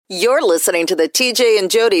You're listening to the TJ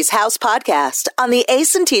and Jody's House podcast on the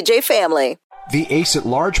Ace and TJ family. The Ace at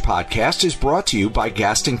Large podcast is brought to you by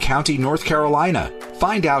Gaston County, North Carolina.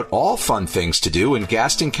 Find out all fun things to do in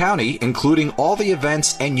Gaston County, including all the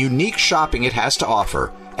events and unique shopping it has to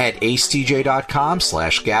offer at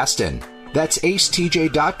acetj.com/Gaston. That's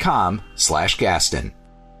acetj.com/Gaston.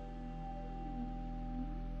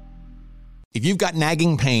 If you've got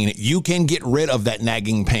nagging pain, you can get rid of that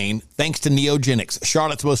nagging pain thanks to Neogenics,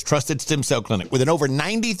 Charlotte's most trusted stem cell clinic with an over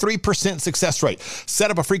 93% success rate.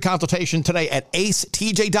 Set up a free consultation today at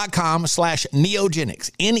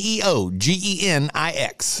acetj.com/Neogenics,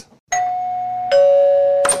 Neogenix.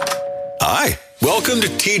 Hi, welcome to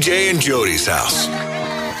TJ and Jody's house.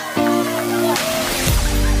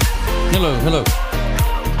 Hello.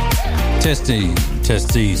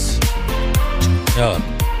 Testes.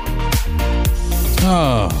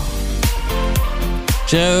 Oh,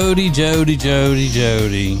 Jody.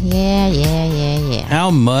 Yeah.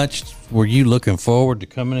 How much were you looking forward to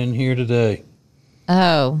coming in here today?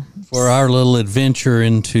 Oh. For our little adventure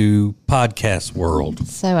into podcast world.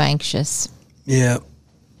 So anxious. Yeah.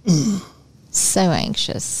 So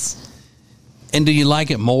anxious. And do you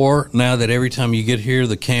like it more now that every time you get here,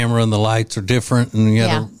 the camera and the lights are different and you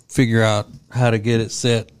got to figure out how to get it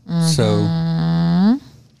set? So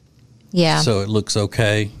it looks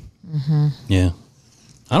okay. Mm-hmm. Yeah.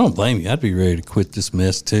 I don't blame you. I'd be ready to quit this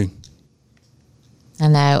mess too. I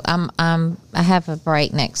know. I have a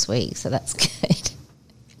break next week, so that's good.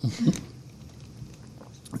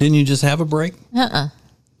 Didn't you just have a break? I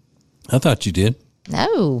thought you did.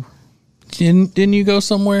 No. Didn't you go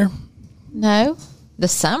somewhere? No. The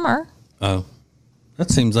summer. Oh.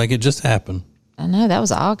 That seems like it just happened. I know. That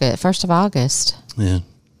was August, 1st of August. Yeah.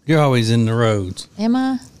 You're always in the roads. Am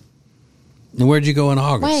I? And where'd you go in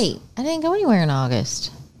August? Wait, I didn't go anywhere in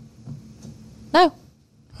August. No.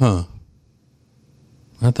 Huh.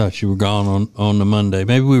 I thought you were gone on the Monday.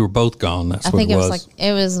 Maybe we were both gone. That's what it was. I think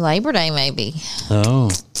it was Labor Day, maybe.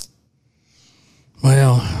 Oh.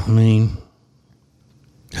 Well, I mean,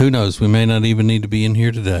 who knows? We may not even need to be in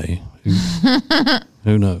here today.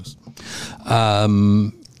 Who knows?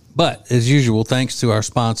 But as usual, thanks to our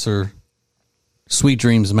sponsor, Sweet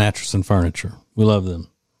Dreams Mattress and Furniture. We love them.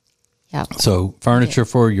 Yep. So furniture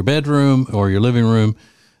for your bedroom or your living room.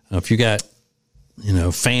 If you got,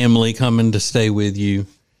 family coming to stay with you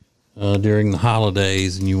during the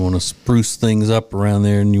holidays and you want to spruce things up around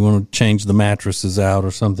there and you want to change the mattresses out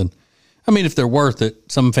or something. I mean, if they're worth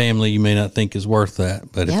it, some family you may not think is worth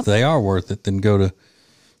that, but if they are worth it, then go to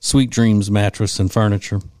Sweet Dreams Mattress and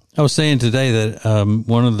Furniture. I was saying today that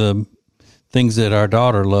one of the things that our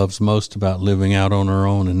daughter loves most about living out on her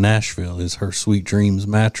own in Nashville is her Sweet Dreams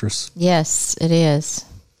mattress. Yes, it is.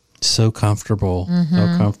 So comfortable. Mm-hmm.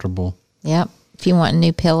 So comfortable. Yep. If you want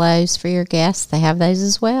new pillows for your guests, they have those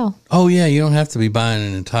as well. Oh, yeah. You don't have to be buying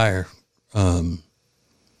an entire living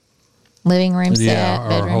room set,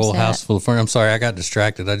 our whole house full of furniture. I'm sorry, I got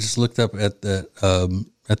distracted. I just looked up at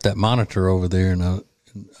that monitor over there, and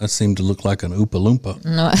I seemed to look like an Oompa Loompa.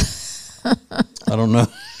 No. I don't know.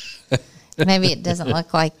 Maybe it doesn't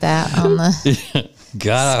look like that on the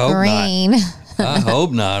God, screen. I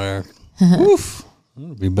hope not. Oof, that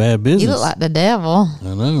would be bad business. You look like the devil.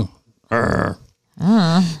 I know.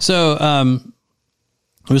 So,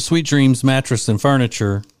 with Sweet Dreams Mattress and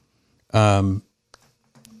Furniture,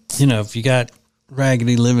 if you got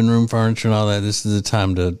raggedy living room furniture and all that, this is the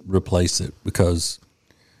time to replace it because,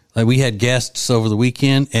 like, we had guests over the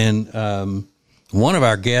weekend, and one of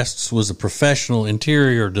our guests was a professional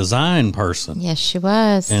interior design person. Yes, she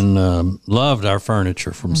was. And loved our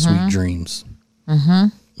furniture from Sweet Dreams. So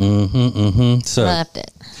loved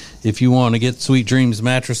it. If you want to get Sweet Dreams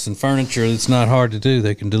Mattress and Furniture, it's not hard to do.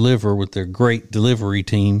 They can deliver with their great delivery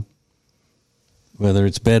team, whether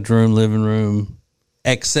it's bedroom, living room,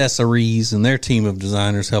 accessories, and their team of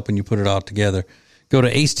designers helping you put it all together. Go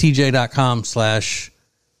to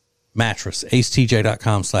acetj.com/mattress,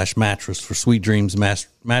 acetj.com/mattress for Sweet Dreams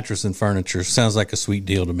Mattress and Furniture. Sounds like a sweet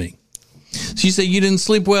deal to me. So you say you didn't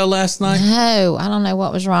sleep well last night? No, I don't know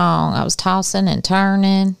what was wrong. I was tossing and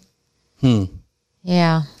turning.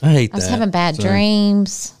 Yeah. I hate that. I was having bad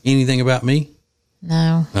dreams. Anything about me?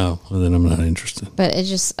 No. Oh, well, then I'm not interested. But it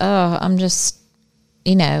just, I'm just,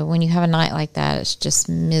 when you have a night like that, it's just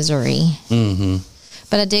misery. Mm-hmm.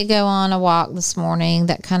 But I did go on a walk this morning.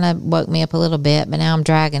 That kind of woke me up a little bit, but now I'm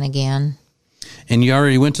dragging again. And you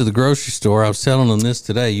already went to the grocery store. I was telling them this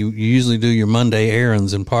today. You usually do your Monday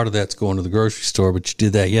errands, and part of that's going to the grocery store, but you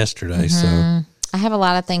did that yesterday. So I have a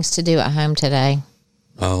lot of things to do at home today.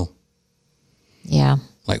 Oh. Yeah.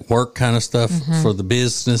 Like work kind of stuff for the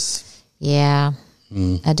business? Yeah.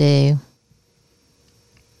 I do.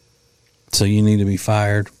 So you need to be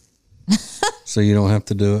fired so you don't have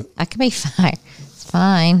to do it. I can be fired. It's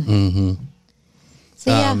fine. Mm-hmm.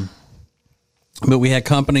 So, yeah. But we had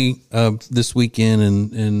company this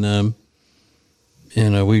weekend, and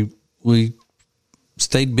we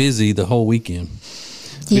stayed busy the whole weekend.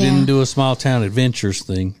 We didn't do a small town adventures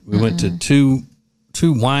thing. We went to two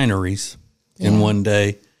wineries in one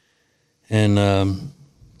day, and I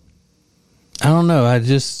don't know. I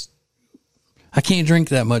can't drink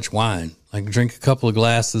that much wine. I can drink a couple of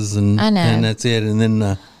glasses, and that's it. And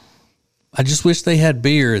then I just wish they had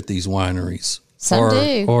beer at these wineries. Some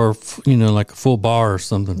do. Or, like a full bar or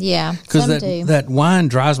something. Yeah, because that wine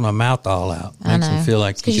dries my mouth all out. Makes me feel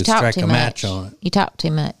like you could strike a match on it. You talk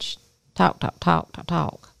too much. Talk.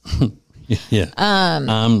 Yeah.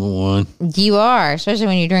 I'm the one. You are, especially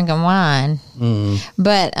when you're drinking wine.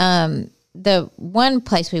 But the one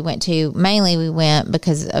place we went to, mainly we went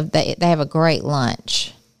because of they have a great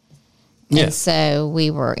lunch. Yeah. And so we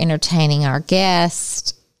were entertaining our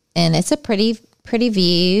guests, and it's a pretty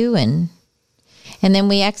view, and then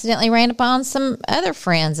we accidentally ran upon some other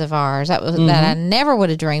friends of ours that I never would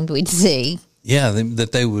have dreamed we'd see. Yeah,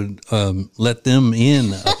 that they would let them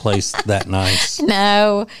in a place that nice.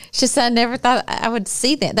 No, it's just I never thought I would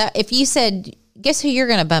see that. If you said, guess who you're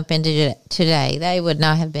going to bump into today, they would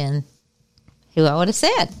not have been who I would have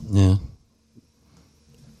said. Yeah.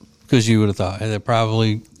 Because you would have thought they're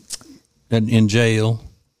probably in jail.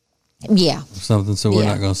 Yeah. Or something, so we're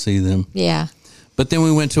not going to see them. Yeah. But then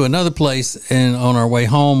we went to another place, and on our way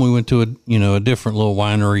home, we went to a different little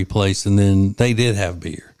winery place, and then they did have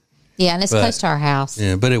beer. Yeah, and it's close to our house.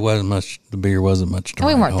 Yeah, but it wasn't much. The beer wasn't much to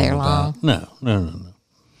we write weren't home there about. long.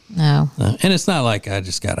 No. And it's not like I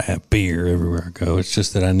just got to have beer everywhere I go. It's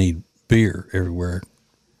just that I need beer everywhere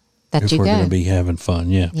that if you we're go. going to be having fun.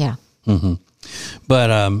 Yeah. Yeah. Mm-hmm. But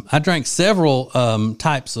I drank several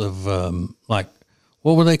types of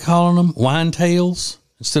what were they calling them? Wine tails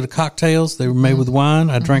instead of cocktails. They were made with wine.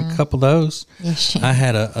 I drank a couple of those. Yes, I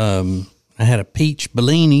had a peach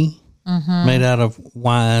Bellini made out of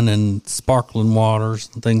wine and sparkling waters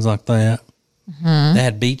and things like that. They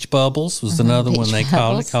had beach bubbles was another one they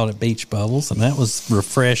called it beach bubbles, and that was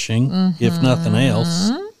refreshing if nothing else.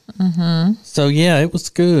 So yeah, it was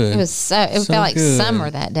good. It felt like good. summer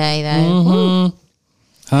that day though.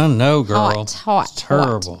 I know, girl. Hot.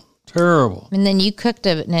 Terrible. And then you cooked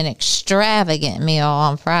an extravagant meal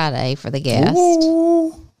on Friday for the guests.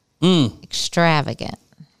 Extravagant.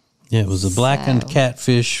 Yeah, it was a blackened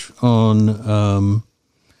catfish on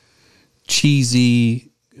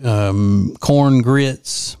cheesy corn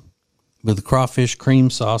grits with crawfish cream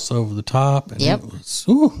sauce over the top. And it was,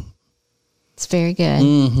 it's very good.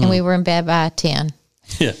 And we were in bed by 10.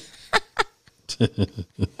 Yeah.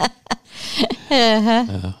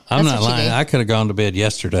 I'm not lying. I could have gone to bed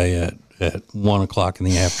yesterday at 1 o'clock in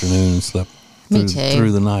the afternoon and slept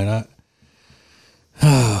through the night.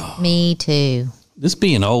 Me too. This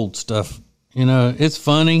being old stuff, it's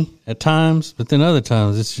funny at times, but then other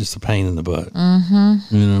times it's just a pain in the butt.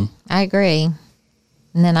 I agree.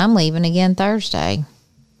 And then I'm leaving again Thursday.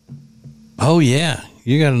 Oh yeah,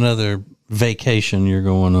 you got another vacation you're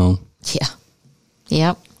going on. Yeah.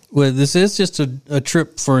 Yep. Well, this is just a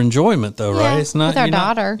trip for enjoyment, though, right? It's not with our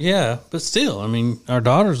daughter. But still, I mean, our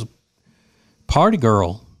daughter's a party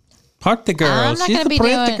girl. Party girl. She's a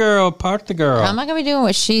pretty girl. Party girl. I'm not going to be doing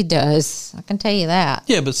what she does. I can tell you that.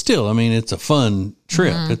 Yeah, but still, I mean, it's a fun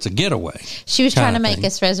trip. It's a getaway. She was trying to make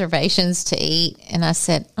us reservations to eat, and I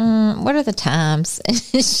said, what are the times? And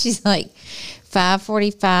she's like,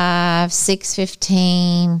 5:45,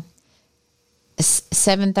 6:15,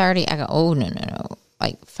 7:30. I go, oh, no.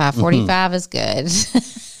 Like 5:45 is good.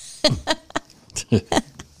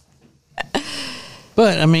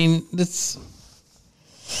 But I mean, it's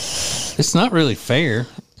not really fair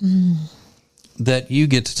that you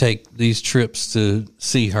get to take these trips to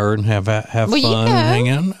see her and have fun and hang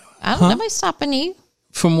out. Nobody's stopping you.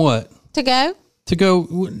 From what? To go.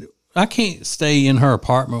 I can't stay in her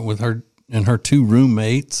apartment with her and her two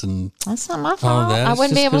roommates and that's not my fault. That. I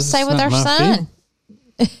wouldn't be able to stay with our son.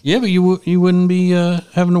 Yeah, but you wouldn't be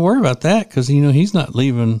having to worry about that because he's not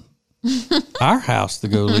leaving our house to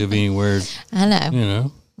go live anywhere. I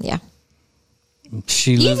know. Yeah.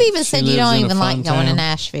 You've even said you don't even like going to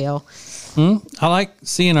Nashville. I like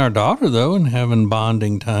seeing our daughter though and having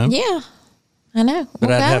bonding time. Yeah, I know.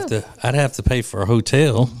 But I'd have to pay for a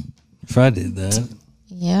hotel if I did that.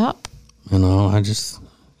 Yep. It's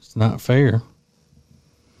not fair.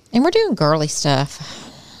 And we're doing girly stuff.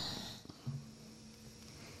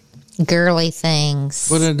 girly things.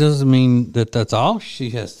 Well, that doesn't mean that that's all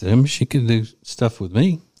she has to do. She could do stuff with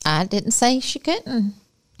me. I didn't say she couldn't.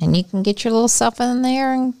 And you can get your little self in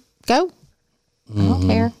there and go. I don't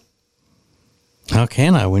care. How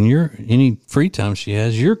can I? When any free time she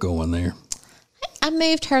has, you're going there. I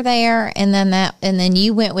moved her there, and then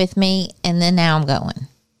you went with me, and then now I'm going.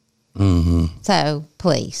 Mm-hmm. So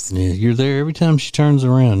please, yeah, you're there every time she turns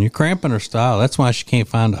around. You're cramping her style. That's why she can't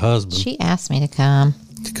find a husband. She asked me to come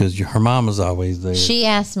because her mama's always there. She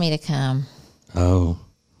asked me to come. Oh,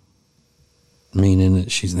 meaning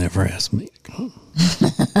that she's never asked me to come.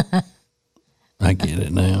 I get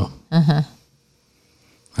it now.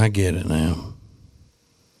 I get it now.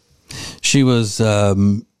 She was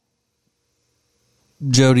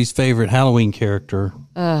Jodi's favorite Halloween character.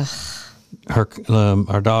 Ugh.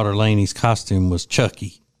 Our daughter Lainey's costume was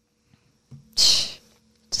Chucky.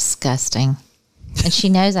 Disgusting. And she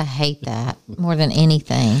knows I hate that more than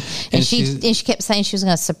anything. And she kept saying she was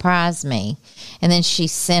going to surprise me. And then she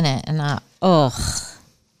sent it, and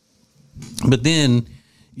But then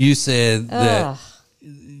you said that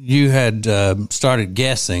you had started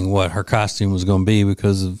guessing what her costume was going to be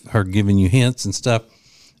because of her giving you hints and stuff.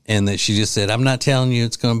 And that she just said, I'm not telling you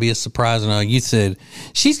it's going to be a surprise. And all. You said,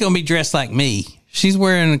 she's going to be dressed like me. She's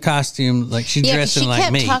wearing a costume like she's dressing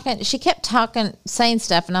like me. She kept talking, saying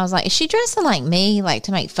stuff. And I was like, is she dressing like me, like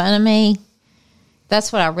to make fun of me?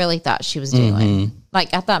 That's what I really thought she was doing. Mm-hmm.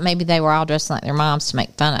 Like, I thought maybe they were all dressing like their moms to make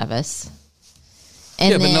fun of us.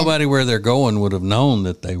 And but nobody where they're going would have known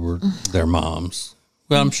that they were their moms.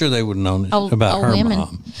 Well, I'm sure they would have known about her women.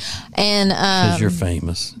 Mom. And because you're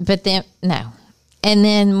famous. But then, no. And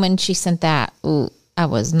then when she sent that, I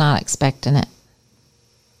was not expecting it.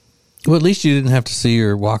 Well, at least you didn't have to see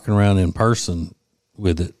her walking around in person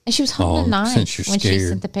with it. And she was holding a knife when she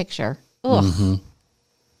sent the picture. Ugh. Mm-hmm.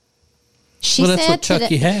 That's what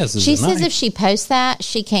Chucky has. She says if she posts that,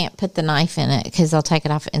 she can't put the knife in it because they'll take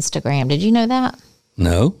it off Instagram. Did you know that?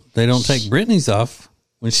 No, they don't take Brittany's off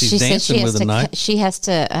when she's dancing with a knife. She has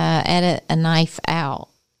to edit a knife out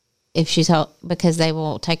because they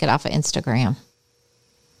will take it off of Instagram.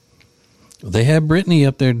 They had Brittany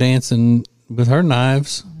up there dancing with her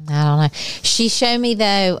knives. I don't know. She showed me,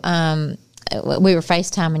 though, we were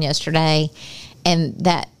FaceTiming yesterday, and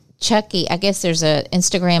that Chucky, I guess there's a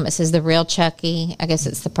Instagram that says the real Chucky. I guess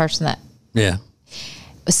it's the person that... Yeah.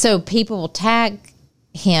 So people will tag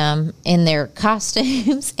him in their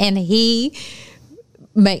costumes, and he'll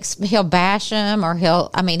bash them, or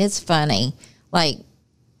it's funny. Like,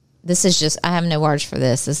 this is just, I have no words for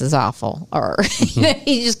this. This is awful. Or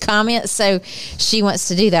he just comments. So she wants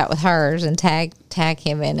to do that with hers and tag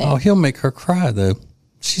him in it. Oh, he'll make her cry, though.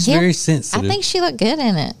 She's very sensitive. I think she looked good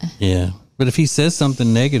in it. Yeah. But if he says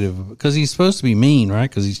something negative, because he's supposed to be mean, right?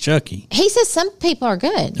 Because he's Chucky. He says some people are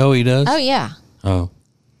good. Oh, he does? Oh, yeah. Oh.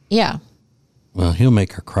 Yeah. Well, he'll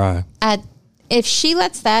make her cry. If she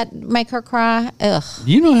lets that make her cry, ugh.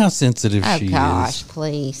 You know how sensitive she is. Oh, gosh,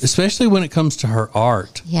 please. Especially when it comes to her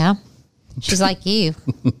art. Yeah. She's like you.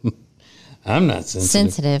 I'm not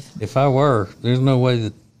sensitive. If I were, there's no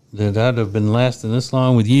way that I'd have been lasting this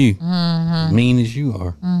long with you. Mm-hmm. Mean as you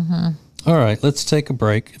are. Mm-hmm. All right, let's take a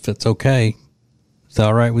break, if it's okay. Is that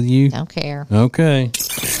all right with you? Don't care. Okay.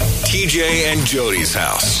 TJ and Jody's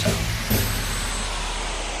house.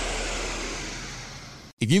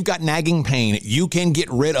 If you've got nagging pain, you can get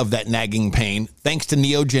rid of that nagging pain thanks to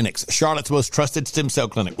Neogenics, Charlotte's most trusted stem cell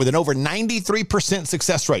clinic with an over 93%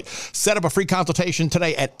 success rate. Set up a free consultation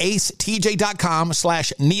today at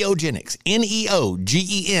acetj.com/neogenics,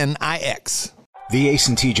 Neogenix. The Ace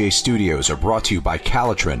and TJ studios are brought to you by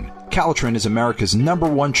Calitrin. Calitrin is America's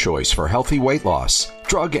 #1 choice for healthy weight loss.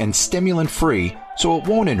 Drug and stimulant free, so it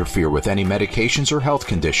won't interfere with any medications or health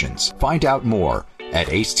conditions. Find out more at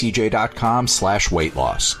acetj.com/weight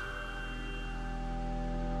loss.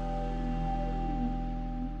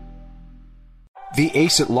 The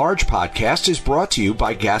Ace at Large podcast is brought to you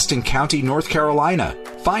by Gaston County, North Carolina.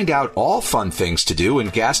 Find out all fun things to do in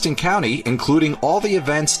Gaston County, including all the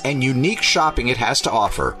events and unique shopping it has to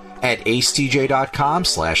offer at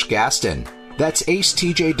acetj.com/Gaston. That's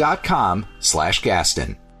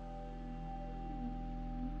acetj.com/Gaston.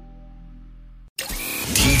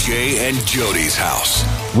 TJ and Jody's house.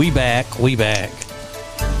 We back.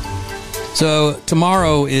 So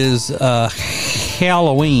tomorrow is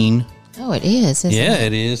Halloween. Oh, it is. Isn't it?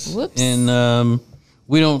 It is. Whoops. And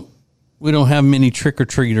we don't have many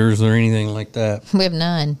trick-or-treaters or anything like that. We have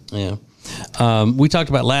none. Yeah. We talked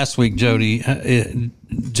about last week, Jody,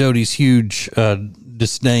 Jody's huge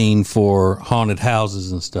disdain for haunted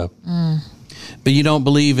houses and stuff. But you don't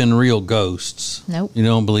believe in real ghosts. Nope. You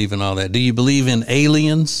don't believe in all that. Do you believe in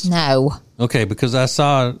aliens? No. Okay, because I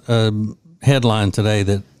saw a headline today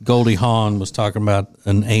that Goldie Hawn was talking about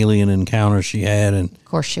an alien encounter she had, and Of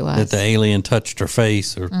course she was. that the alien touched her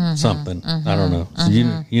face or something. I don't know. So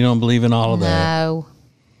you don't believe in all of that? No.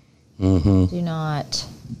 Do not.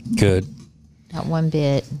 Good. Not one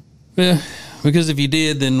bit. Yeah, because if you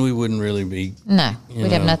did, then we wouldn't really be. No.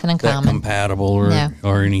 We'd have nothing in that common. compatible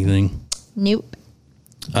or anything. Nope.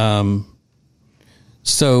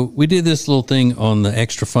 So we did this little thing on the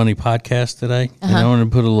Extra Funny podcast today, and I want to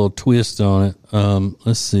put a little twist on it.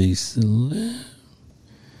 Let's see. Little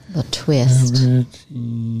twist.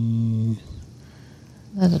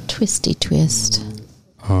 Little twisty twist.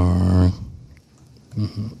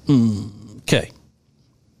 Okay.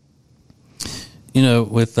 You know,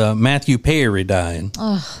 with Matthew Perry dying,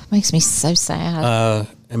 Oh, makes me so sad.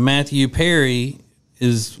 and Matthew Perry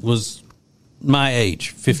was my age,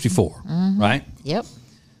 54, right? Yep.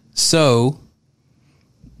 So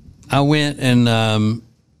I went and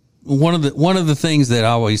one of the things that I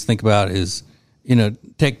always think about is, you know,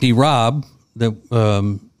 Tech D Rob that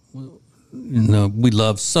we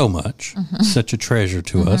love so much, such a treasure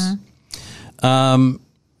to us,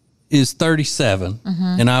 is 37,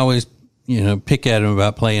 and I always pick at him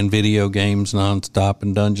about playing video games nonstop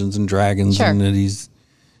and Dungeons and Dragons, Sure. and that he's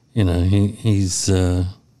a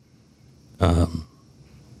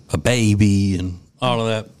baby and all of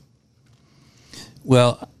that.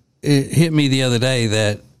 Well, it hit me the other day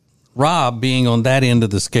that Rob, being on that end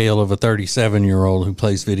of the scale of a 37-year-old who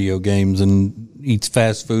plays video games and eats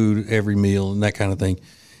fast food every meal and that kind of thing,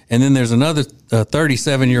 and then there's another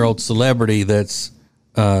 37-year-old celebrity that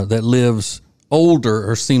lives older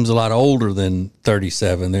or seems a lot older than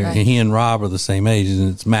 37. Right. He and Rob are the same age, and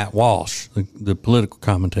it's Matt Walsh, the political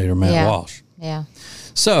commentator, Matt Walsh. Yeah.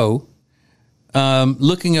 So,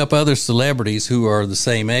 looking up other celebrities who are the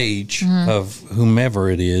same age of whomever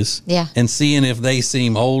it is, and seeing if they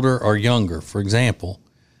seem older or younger. For example,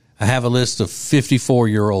 I have a list of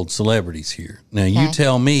 54-year-old celebrities here. Now, you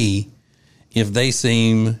tell me if they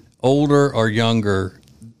seem older or younger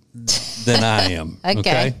than I am.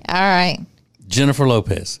 Okay. All right. Jennifer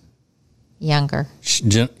Lopez. Younger.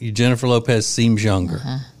 Jennifer Lopez seems younger.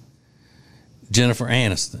 Jennifer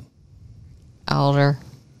Aniston. Older.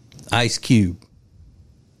 Ice Cube.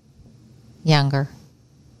 Younger.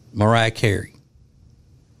 Mariah Carey.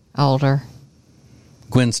 Older.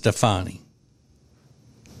 Gwen Stefani.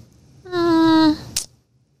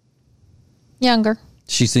 Younger.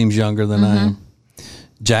 She seems younger than I am.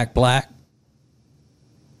 Jack Black.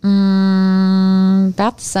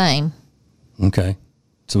 About the same. Okay.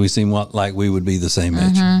 So we seem like we would be the same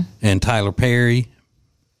age. And Tyler Perry.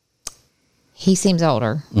 He seems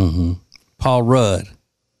older. Paul Rudd.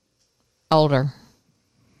 Older.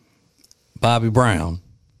 Bobby Brown.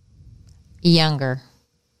 Younger.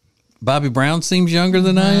 Bobby Brown seems younger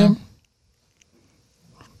than I am?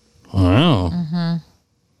 Wow.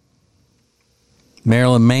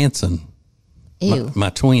 Marilyn Manson. Ew. My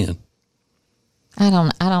twin. I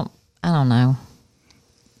don't know.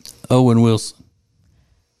 Owen Wilson.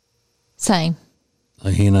 Same.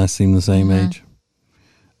 He and I seem the same age.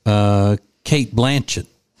 Kate Blanchett.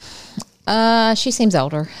 She seems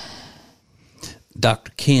older.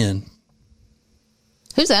 Dr. Ken.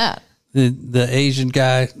 Who's that? The Asian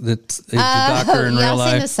guy that's a doctor in real y'all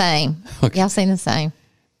life. Seen the same. Okay. Y'all seen the same.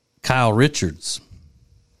 Kyle Richards.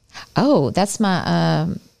 Oh, that's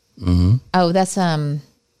my oh, that's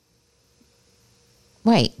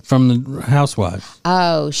wait. From the Housewives.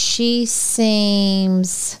 Oh, she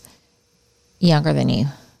seems younger than you.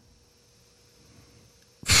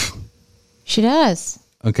 She does.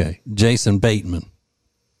 Okay. Jason Bateman.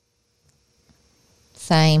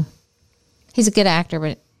 Same. He's a good actor,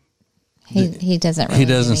 but he doesn't really He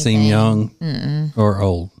doesn't do seem anything. young or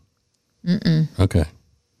old. Okay.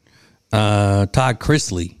 Todd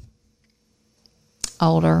Chrisley.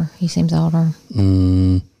 Older. He seems older.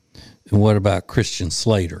 And what about Christian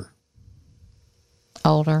Slater?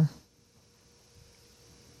 Older.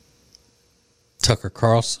 Tucker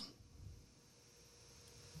Carlson.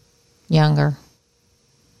 Younger.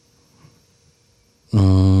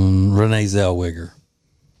 Renee Zellweger.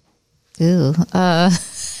 Ooh.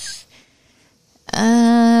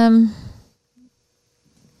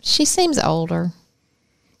 She seems older.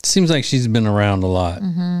 Seems like she's been around a lot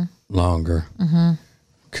longer.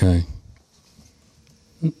 Okay.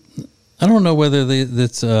 I don't know whether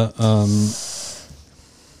that's an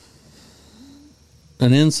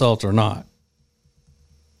insult or not.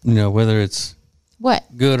 You know, whether it's What?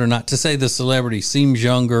 good or not. To say the celebrity seems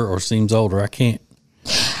younger or seems older, I can't.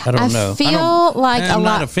 I don't know. Feel like I'm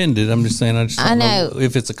not offended. I'm just saying. I know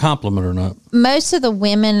if it's a compliment or not. Most of the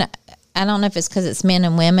women, I don't know if it's because it's men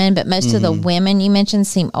and women, but most of the women you mentioned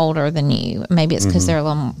seem older than you. Maybe it's because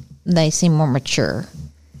they seem more mature.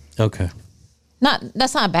 Okay.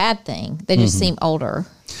 That's not a bad thing. They just seem older.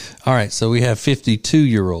 All right. So we have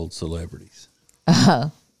 52-year-old celebrities.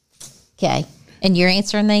 Oh. Okay. And you're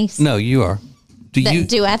answering these? No, you are.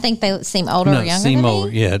 Do I think they seem older or younger seem than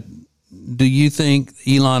older, me? yeah. Do you think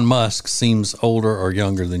Elon Musk seems older or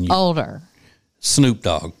younger than you? Older. Snoop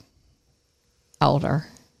Dogg. Older.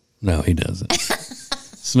 No, he doesn't.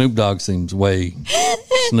 Snoop Dogg seems way.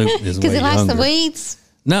 Snoop is way younger. Because he likes the weeds?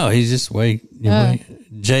 No, he's just way.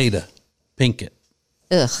 Jada Pinkett.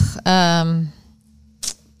 Ugh.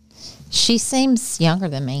 She seems younger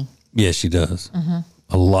than me. Yeah, she does.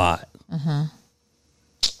 A lot.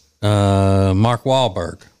 Mark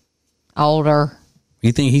Wahlberg. Older.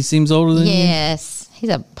 You think he seems older than you? Yes. He's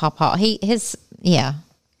a pawpaw. Yeah.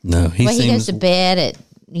 No, he goes to bed at,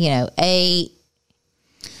 8.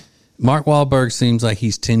 Mark Wahlberg seems like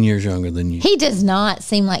he's 10 years younger than you. He does not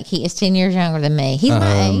seem like he is 10 years younger than me. He's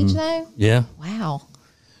my age, though? Yeah. Wow.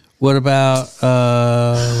 What about,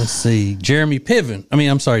 let's see, Jeremy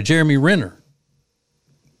Renner.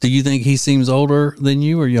 Do you think he seems older than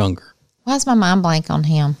you or younger? Why is my mind blank on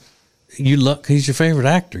him? He's your favorite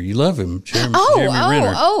actor. You love him, Jeremy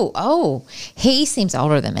Renner. He seems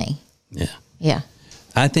older than me. Yeah. Yeah.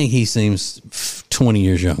 I think he seems 20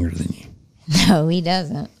 years younger than you. No, he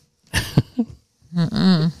doesn't.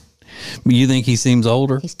 You think he seems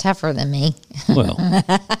older? He's tougher than me. Well,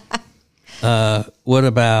 what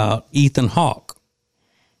about Ethan Hawke?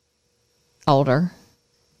 Older.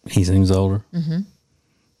 He seems older.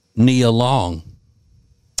 Nia Long.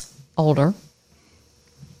 Older.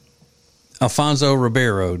 Alfonso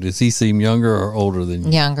Ribeiro, does he seem younger or older than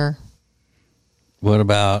you? Younger. What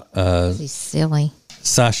about he's silly.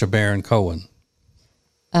 Sacha Baron Cohen?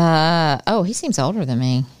 He seems older than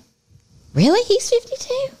me. Really? He's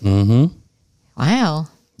 52? Mm-hmm. Wow.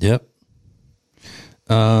 Yep.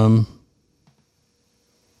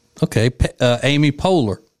 Okay. Amy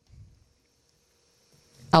Poehler.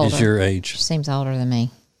 Older. Is your age. She seems older than me.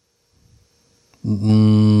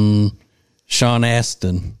 Sean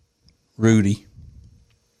Astin. Rudy.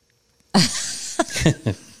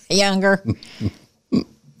 Younger.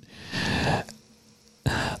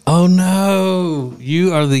 Oh no,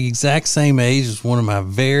 you are the exact same age as one of my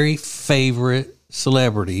very favorite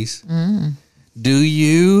celebrities. Do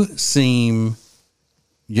you seem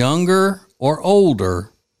younger or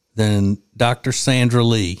older than Dr. Sandra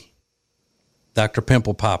Lee, Dr.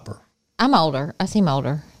 Pimple Popper? I'm older. I seem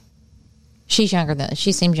older. She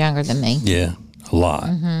seems younger than me. Yeah, a lot.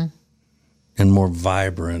 And more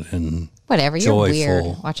vibrant and whatever. Joyful. You're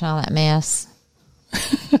weird watching all that mess.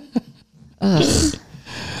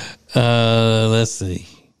 Let's see.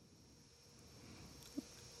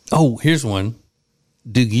 Oh, here's one.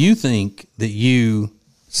 Do you think that you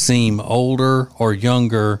seem older or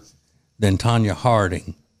younger than Tanya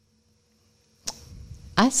Harding?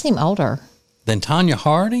 I seem older. Than Tanya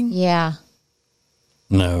Harding? Yeah.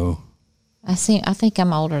 No. I think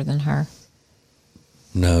I'm older than her.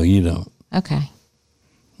 No, you don't. Okay.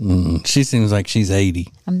 She seems like she's 80.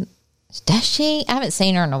 Does she? I haven't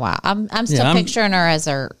seen her in a while. I'm still picturing her as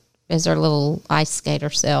her little ice skater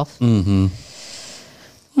self. Mm-hmm.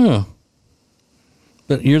 Yeah.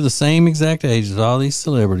 But you're the same exact age as all these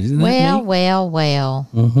celebrities. Isn't that neat? Well.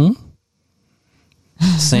 Mm-hmm.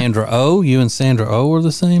 Sandra Oh, you and Sandra Oh are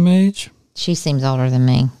the same age? She seems older than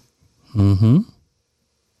me. Mm-hmm.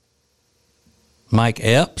 Mike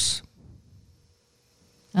Epps.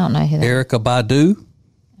 I don't know who that is. Erykah Badu. All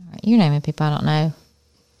right, you're naming people I don't know.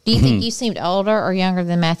 Do you think you seemed older or younger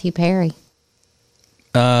than Matthew Perry?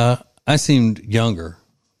 I seemed younger.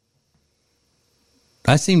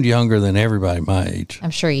 I seemed younger than everybody my age. I'm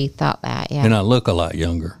sure you thought that, yeah. And I look a lot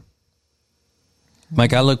younger.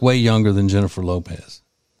 Like, I look way younger than Jennifer Lopez.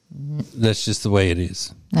 That's just the way it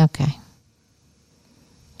is. Okay.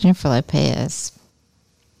 Jennifer Lopez.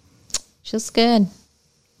 She looks good.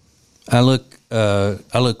 I look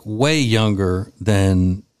way younger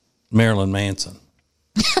than Marilyn Manson.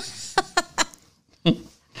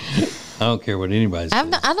 I don't care what anybody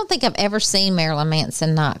says. I don't think I've ever seen Marilyn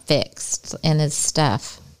Manson not fixed in his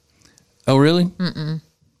stuff. Oh, really?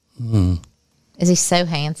 Is he so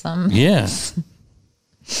handsome? Yeah.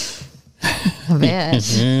 I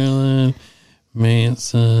bet. Marilyn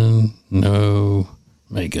Manson, no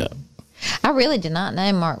makeup. I really did not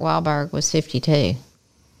know Mark Wahlberg was 52.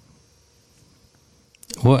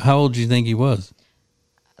 How old do you think he was?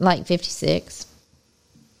 Like 56.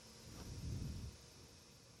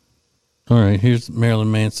 All right, here's Marilyn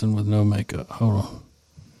Manson with no makeup. Hold on.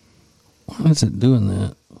 Why is it doing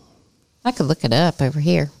that? I could look it up over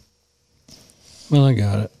here. Well, I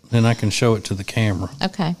got it. And I can show it to the camera.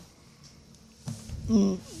 Okay.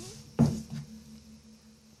 He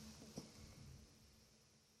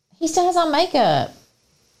still has on makeup.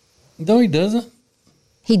 No, he doesn't.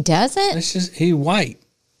 He doesn't? It's just, he's white.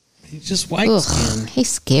 He's just white skinned. He's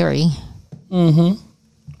scary. Mm-hmm.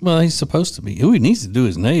 Well, he's supposed to be. Ooh, he needs to do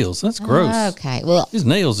his nails. That's gross. Okay. Well, his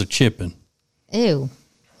nails are chipping. Ew.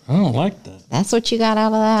 I don't like that. That's what you got out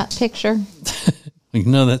of that picture? You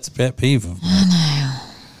know that's a pet peeve of mine. I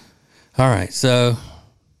know. All right, so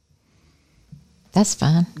that's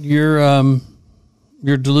fine. You're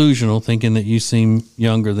delusional, thinking that you seem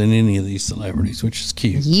younger than any of these celebrities, which is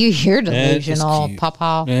cute. You're delusional,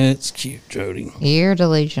 Papa. That's cute, Jody. You're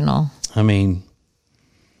delusional. I mean,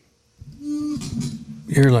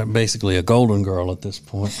 you're like basically a golden girl at this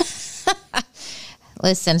point.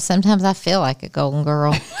 Listen, sometimes I feel like a golden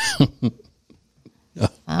girl.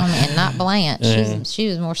 And not Blanche. Yeah. She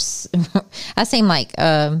was more. I seem like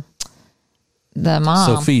the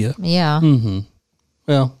mom, Sophia. Yeah. Mm-hmm.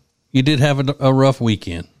 Well, you did have a rough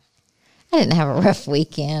weekend. I didn't have a rough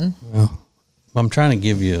weekend. Well, I'm trying to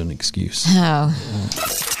give you an excuse. Oh.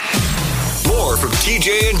 More from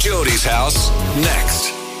TJ and Jody's house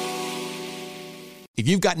next. If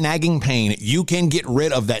you've got nagging pain, you can get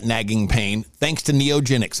rid of that nagging pain thanks to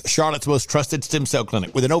Neogenics, Charlotte's most trusted stem cell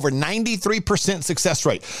clinic with an over 93% success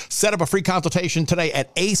rate. Set up a free consultation today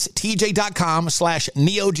at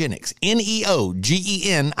acetj.com/neogenics,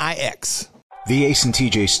 Neogenix. The Ace and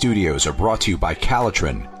TJ studios are brought to you by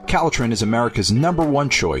Calitrin. Calitrin is America's #1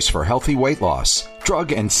 choice for healthy weight loss.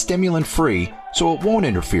 Drug and stimulant free, so it won't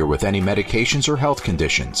interfere with any medications or health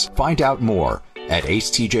conditions. Find out more at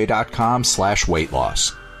acetj.com/weight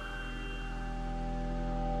loss.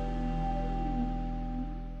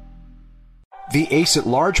 The Ace at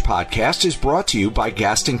Large podcast is brought to you by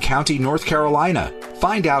Gaston County, North Carolina.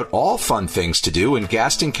 Find out all fun things to do in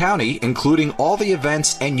Gaston County, including all the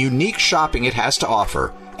events and unique shopping it has to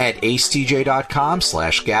offer at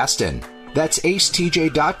acetj.com/Gaston. That's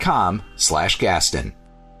acetj.com/Gaston.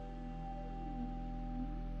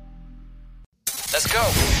 Let's go.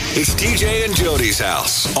 It's TJ and Jody's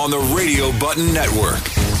house on the Radio Button Network.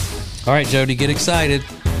 All right, Jody, get excited.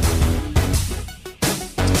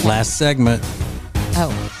 Last segment.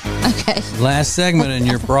 Oh, okay. Last segment, and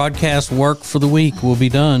your broadcast work for the week will be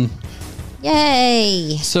done.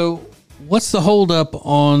 Yay! So, what's the holdup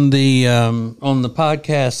on the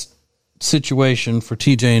podcast situation for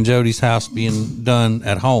TJ and Jody's house being done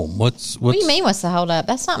at home? What do you mean? What's the holdup?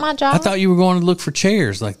 That's not my job. I thought you were going to look for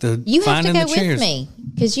chairs, like you have to go with me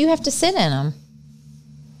because you have to sit in them.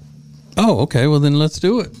 Oh, okay. Well, then let's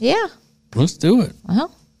do it. Yeah, let's do it.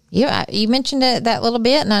 Well, you mentioned it that little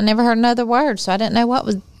bit, and I never heard another word, so I didn't know what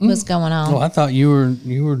was going on. Oh, I thought you were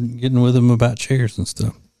getting with them about chairs and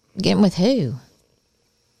stuff. Getting with who?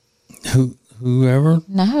 Whoever?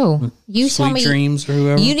 No. You told me Dreams or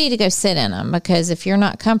whoever? You need to go sit in them because if you're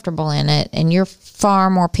not comfortable in it, and you're far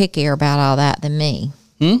more pickier about all that than me.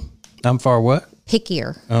 I'm far what?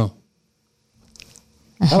 Pickier. Oh.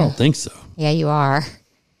 I don't think so. Yeah, you are.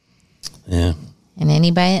 Yeah. And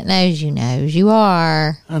anybody that knows you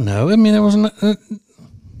are. I know. I mean,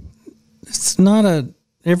 it's not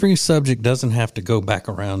every subject doesn't have to go back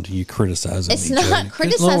around to you criticizing it's me. It's not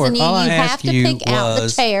criticizing you. You have to pick out the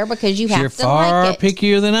chair because you have to like it. You're far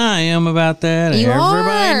pickier than I am about that.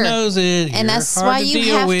 Everybody knows it. And that's why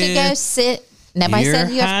you have to go sit. Nobody You're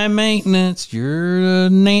said you high maintenance. You're a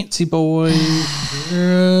Nancy boy.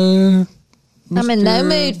 You're I'm in no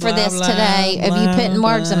mood for this today of you putting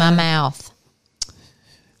words in my mouth.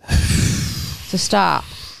 So stop.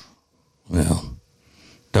 Well,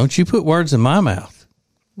 don't you put words in my mouth.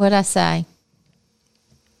 What'd I say?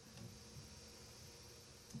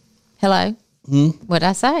 Hello? What'd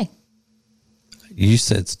I say? You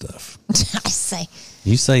said stuff.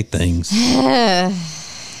 You say things.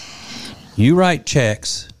 You write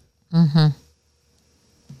checks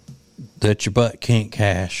that your butt can't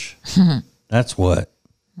cash. That's what.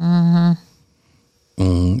 But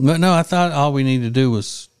no, I thought all we need to do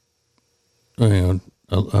was,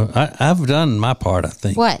 I've done my part, I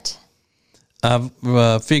think. What? I've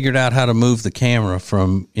figured out how to move the camera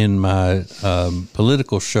from in my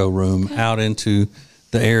political showroom out into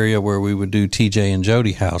the area where we would do TJ and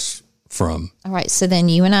Jody house from. All right, so then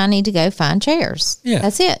you and I need to go find chairs. Yeah.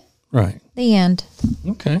 That's it. Right. The end.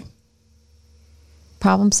 Okay.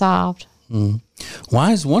 Problem solved.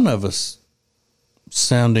 Why is one of us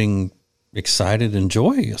sounding excited and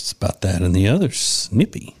joyous about that and the other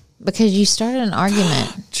snippy? Because you started an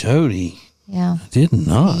argument. Jody. Yeah. I did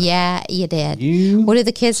not. Yeah, you did. What do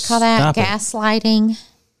the kids call that? Gaslighting?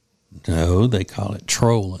 No, they call it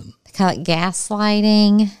trolling. They call it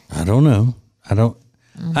gaslighting. I don't know.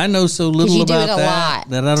 I know so little about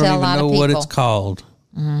that I don't even know what it's called.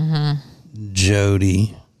 Mm-hmm.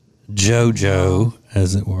 Jody. JoJo,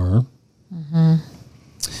 as it were. Mm-hmm.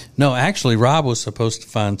 No, actually, Rob was supposed to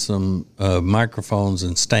find some microphones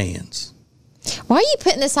and stands. Why are you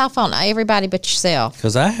putting this off on everybody but yourself?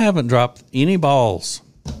 Because I haven't dropped any balls.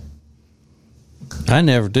 I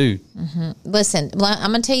never do. Mm-hmm. Listen,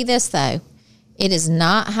 I'm going to tell you this, though. It is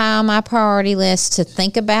not high on my priority list to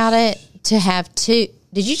think about it, to have two.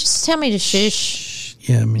 Did you just tell me to shush?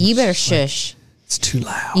 Yeah, I mean, you better shush. It's too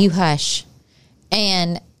loud. You hush.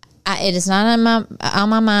 And it is not on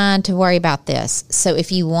my mind to worry about this. So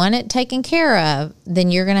if you want it taken care of,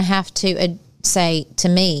 then you're going to have to say to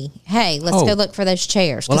me, hey, let's go look for those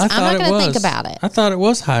chairs. Because I'm not going to think about it. I thought it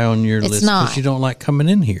was high on your list because you don't like coming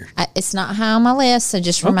in here. It's not high on my list, so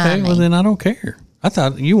just remind me. Well, then I don't care. I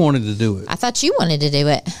thought you wanted to do it. I thought you wanted to do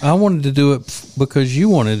it. I wanted to do it because you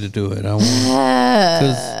wanted to do it.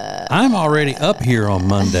 Because I'm already up here on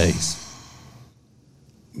Mondays.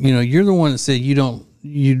 You know, you're the one that said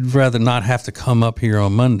you'd rather not have to come up here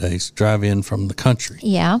on Mondays, drive in from the country.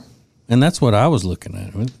 Yeah. And that's what I was looking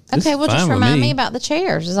at. Okay, well, just remind me about the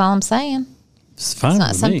chairs is all I'm saying. It's fine. It's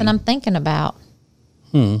not something I'm thinking about.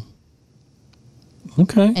 Okay.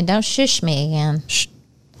 And don't shush me again. Shh.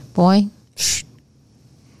 Boy. Shh.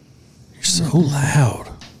 You're so loud.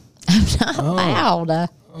 I'm not loud.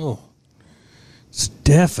 Oh. It's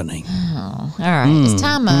deafening. Oh, all right. It's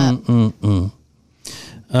time up.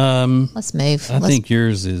 Let's move. I think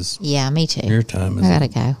yours is. Yeah, me too. Your time is. I gotta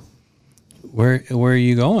go. Where are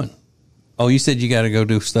you going? Oh, you said you got to go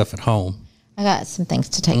do stuff at home. I got some things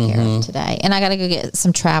to take care of today, and I got to go get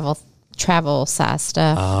some travel size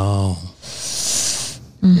stuff. Oh,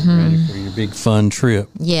 get ready for your big fun trip.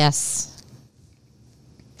 Yes.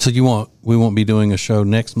 So we won't be doing a show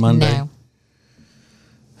next Monday? No.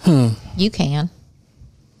 Huh. You can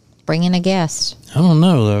bring in a guest. I don't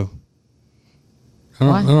know though.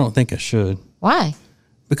 Why? I don't think I should. Why?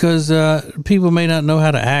 Because people may not know how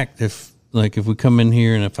to act if we come in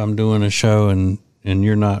here and if I'm doing a show and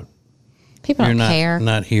you're not. People don't care.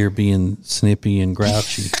 Not here being snippy and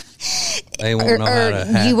grouchy. They won't know how to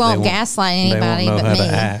act. You won't gaslight anybody but me. They won't know how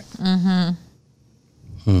to act.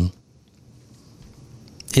 Mm-hmm.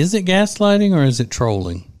 Is it gaslighting or is it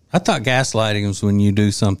trolling? I thought gaslighting was when you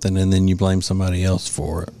do something and then you blame somebody else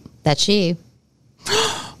for it. That's you.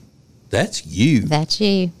 That's you. That's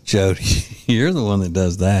you. Jody, you're the one that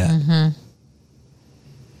does that.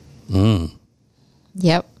 Mm-hmm.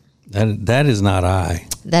 Yep. That is not I.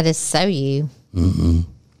 That is so you. Mm-hmm.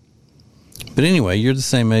 But anyway, you're the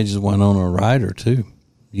same age as Winona Ryder, too.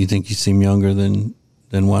 You think you seem younger than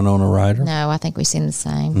Winona Ryder? No, I think we seem the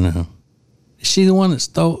same. No. Is she the one that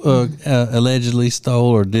stole, allegedly stole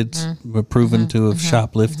or did proven to have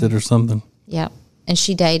shoplifted or something? Yep. And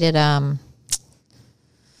she dated, oh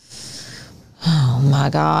my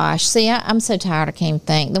gosh. See, I'm so tired I can't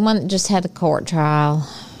think. The one that just had the court trial.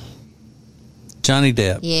 Johnny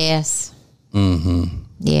Depp. Yes. Mm-hmm.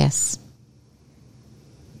 Yes.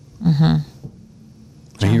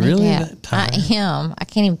 Mm-hmm. Are you really that tired? I am. I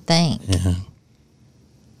can't even think. Yeah.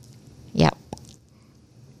 Yep.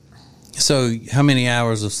 So, how many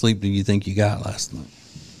hours of sleep do you think you got last night?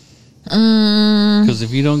 Because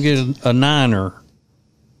if you don't get a niner,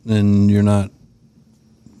 then you're not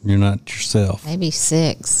yourself. Maybe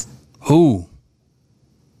 6. Ooh.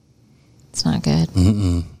 It's not good.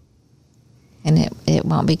 Mm-mm. And it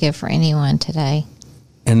won't be good for anyone today.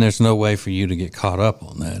 And there's no way for you to get caught up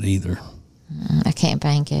on that either. I can't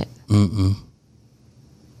bank it. Mm-mm.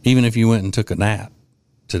 Even if you went and took a nap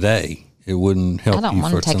today, it wouldn't help you for tonight. I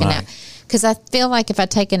don't want to take a nap. Because I feel like if I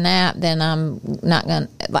take a nap, then I'm not going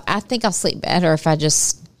to... I think I'll sleep better if I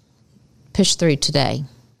just push through today.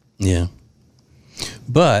 Yeah.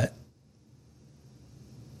 But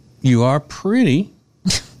you are pretty.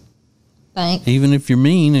 Thanks. Even if you're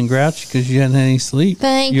mean and grouchy because you hadn't had any sleep.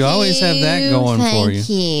 Thank you. You always have that going for you. Thank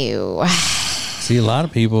you. See, a lot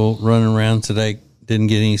of people running around today didn't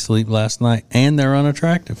get any sleep last night, and they're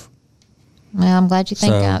unattractive. Well, I'm glad you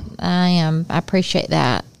think I am. I appreciate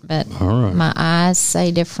that. But my eyes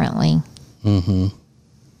say differently. Mm-hmm.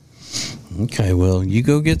 Okay, well, you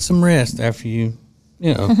go get some rest after you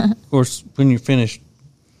of course, when you're finished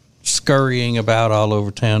scurrying about all over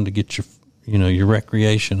town to get your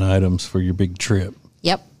recreation items for your big trip.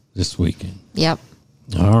 Yep. This weekend. Yep.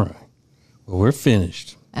 All right. Well, we're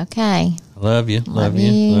finished. Okay. Love you. Love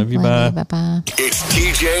you. Bye. Bye-bye. It's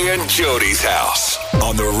TJ and Jody's house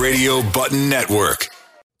on the Radio Button Network.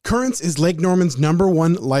 Currents is Lake Norman's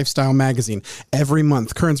 #1 lifestyle magazine. Every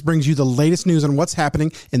month, Currents brings you the latest news on what's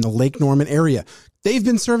happening in the Lake Norman area. They've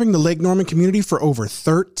been serving the Lake Norman community for over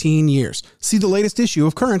 13 years. See the latest issue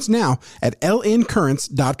of Currents now at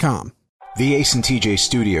lncurrents.com. The Ace and TJ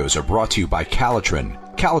studios are brought to you by Calitrin.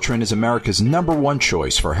 Calitrin is America's #1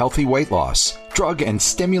 choice for healthy weight loss. Drug and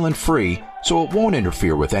stimulant free, so it won't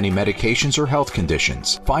interfere with any medications or health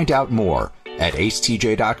conditions. Find out more at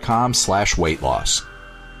acetj.com/weight loss.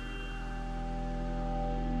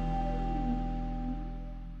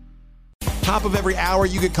 Top of every hour,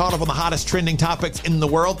 you get caught up on the hottest trending topics in the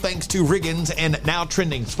world thanks to Riggins and Now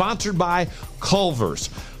Trending, sponsored by Culver's.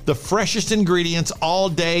 The freshest ingredients all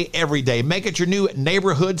day, every day. Make it your new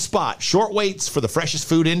neighborhood spot. Short waits for the freshest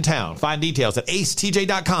food in town. Find details at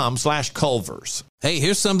acetj.com/Culver's. Hey,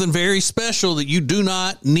 here's something very special that you do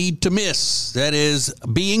not need to miss. That is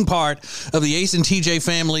being part of the Ace and TJ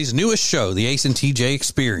family's newest show, the Ace and TJ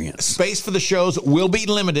Experience. Space for the shows will be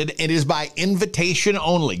limited. It is by invitation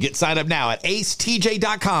only. Get signed up now at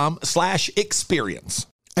acetj.com/experience.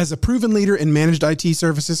 As a proven leader in managed IT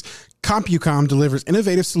services, CompuCom delivers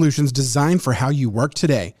innovative solutions designed for how you work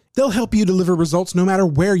today. They'll help you deliver results no matter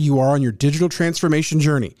where you are on your digital transformation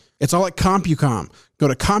journey. It's all at CompuCom. Go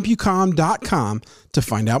to CompuCom.com to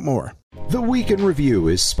find out more. The Week in Review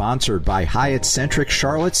is sponsored by Hyatt-centric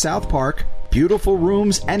Charlotte South Park. Beautiful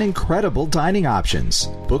rooms and incredible dining options.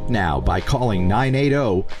 Book now by calling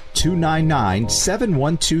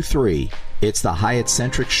 980-299-7123. It's the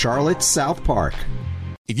Hyatt-centric Charlotte South Park.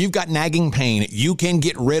 If you've got nagging pain, you can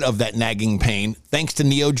get rid of that nagging pain thanks to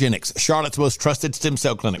Neogenics, Charlotte's most trusted stem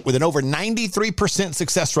cell clinic with an over 93%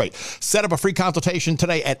 success rate. Set up a free consultation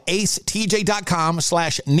today at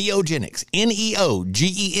acetj.com/Neogenics,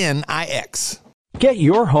 Neogenix. Get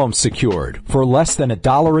your home secured for less than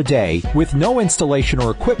 $1 a day with no installation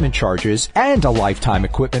or equipment charges and a lifetime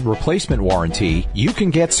equipment replacement warranty. You can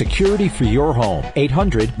get security for your home.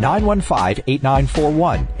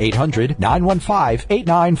 800-915-8941.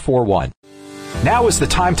 800-915-8941. Now is the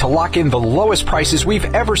time to lock in the lowest prices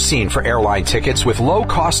we've ever seen for airline tickets with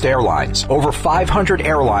low-cost airlines. Over 500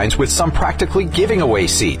 airlines with some practically giving away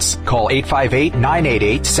seats. Call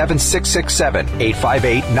 858-988-7667.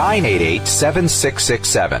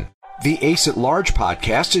 858-988-7667. The Ace at Large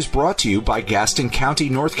podcast is brought to you by Gaston County,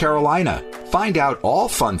 North Carolina. Find out all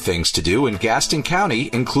fun things to do in Gaston County,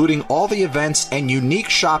 including all the events and unique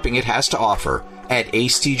shopping it has to offer at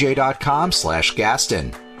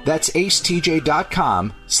acetj.com/Gaston. That's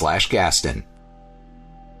acetj.com/Gaston.